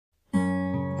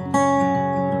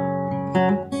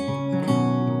Hello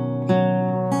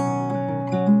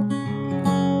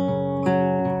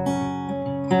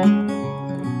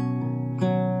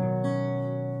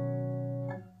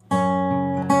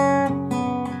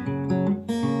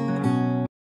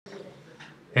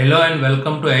and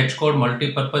welcome to Xcode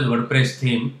multipurpose WordPress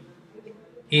theme.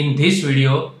 In this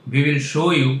video, we will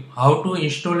show you how to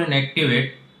install and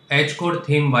activate Xcode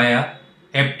theme via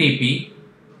FTP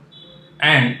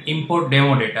and import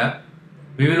demo data.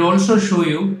 We will also show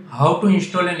you how to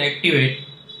install and activate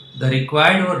the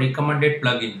required or recommended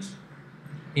plugins.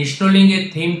 Installing a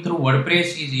theme through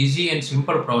WordPress is easy and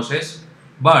simple process,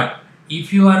 but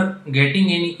if you are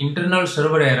getting any internal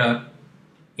server error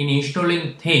in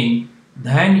installing theme,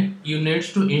 then you need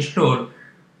to install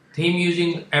theme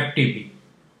using FTP.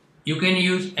 You can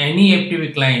use any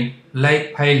FTP client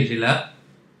like FileZilla.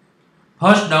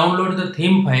 First, download the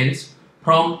theme files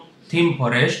from theme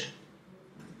forest.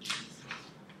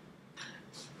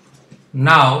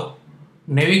 Now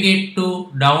navigate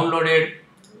to downloaded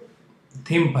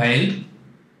theme file.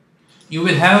 You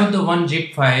will have the one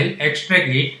zip file. Extract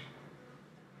it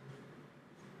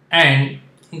and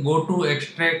go to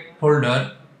extract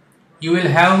folder. You will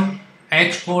have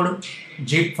Xcode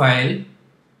zip file.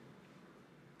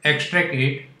 Extract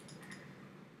it.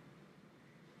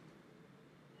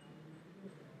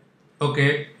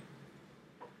 Okay.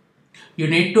 You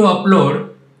need to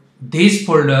upload this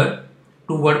folder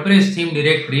to WordPress theme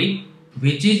directory,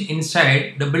 which is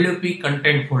inside WP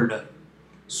content folder.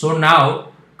 So now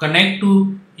connect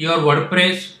to your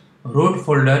WordPress root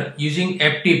folder using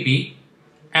FTP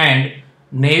and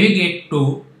navigate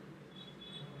to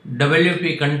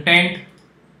WP content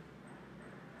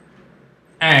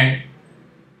and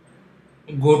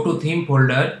go to theme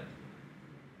folder.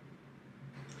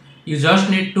 You just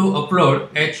need to upload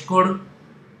Xcode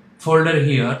folder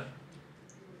here.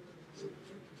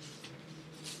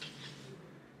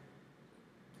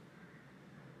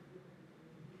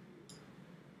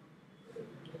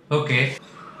 Okay,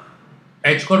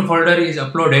 Xcode folder is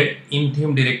uploaded in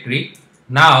theme directory.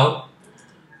 Now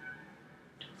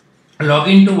log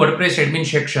into WordPress admin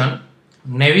section,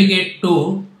 navigate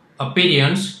to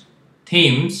appearance,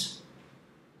 themes,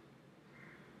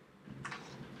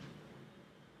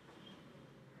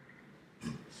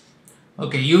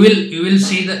 okay, you will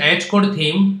see the Xcode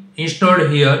theme installed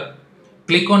here.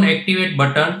 Click on activate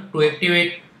button to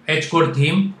activate Xcode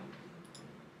theme.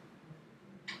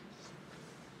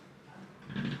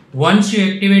 Once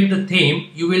you activate the theme,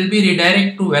 you will be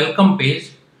redirected to welcome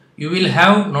page. You will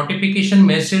have notification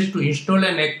message to install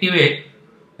and activate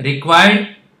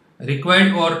required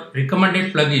or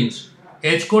recommended plugins.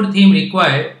 Xcode theme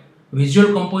required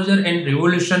Visual Composer and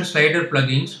Revolution slider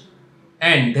plugins,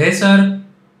 and these are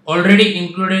already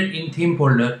included in theme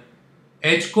folder.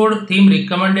 Xcode theme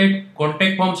recommended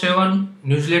Contact Form 7,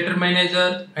 Newsletter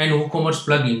Manager and WooCommerce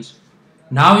plugins.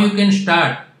 Now you can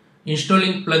start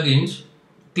installing plugins.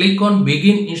 Click on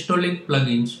begin installing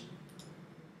plugins.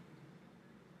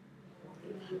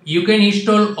 You can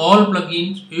install all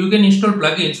plugins. You can install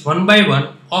plugins one by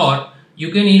one, or you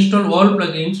can install all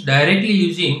plugins directly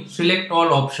using select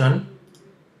all option.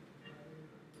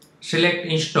 Select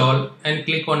install and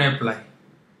click on apply.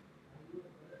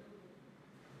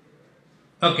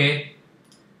 Okay.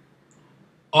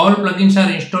 All plugins are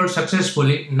installed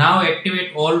successfully. Now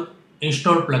activate all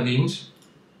installed plugins.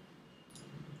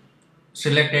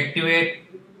 Select activate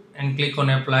and click on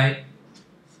apply.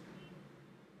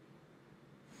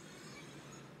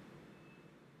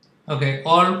 Okay,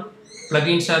 all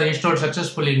plugins are installed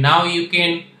successfully. Now you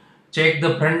can check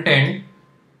the front end.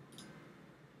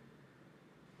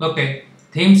 Okay,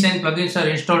 themes and plugins are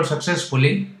installed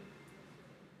successfully.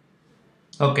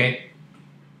 Okay,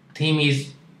 theme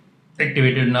is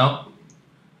activated now.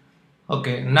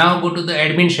 Okay, now go to the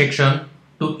admin section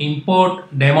to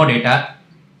import demo data.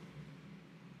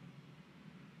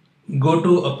 Go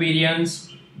to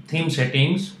appearance, theme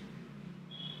settings.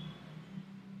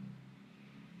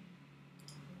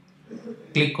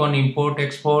 Click on import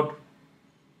export.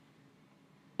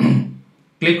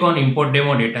 Click on import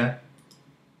demo data.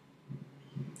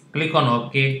 Click on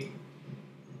OK.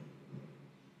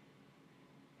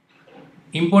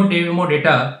 Import demo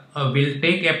data will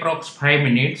take approx 5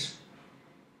 minutes.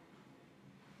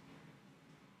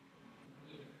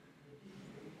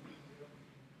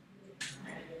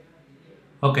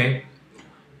 Okay.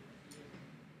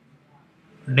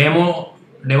 Demo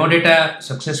data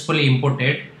successfully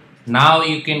imported. Now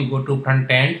you can go to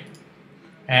front end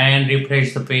and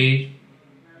refresh the page.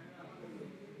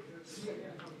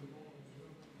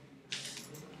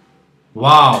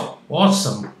 Wow,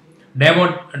 awesome.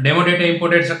 Demo data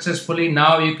imported successfully.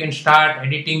 Now you can start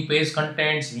editing page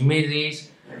contents, images,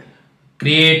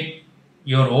 create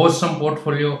your awesome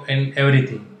portfolio and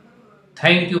everything.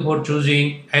 Thank you for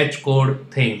choosing H Code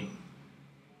theme.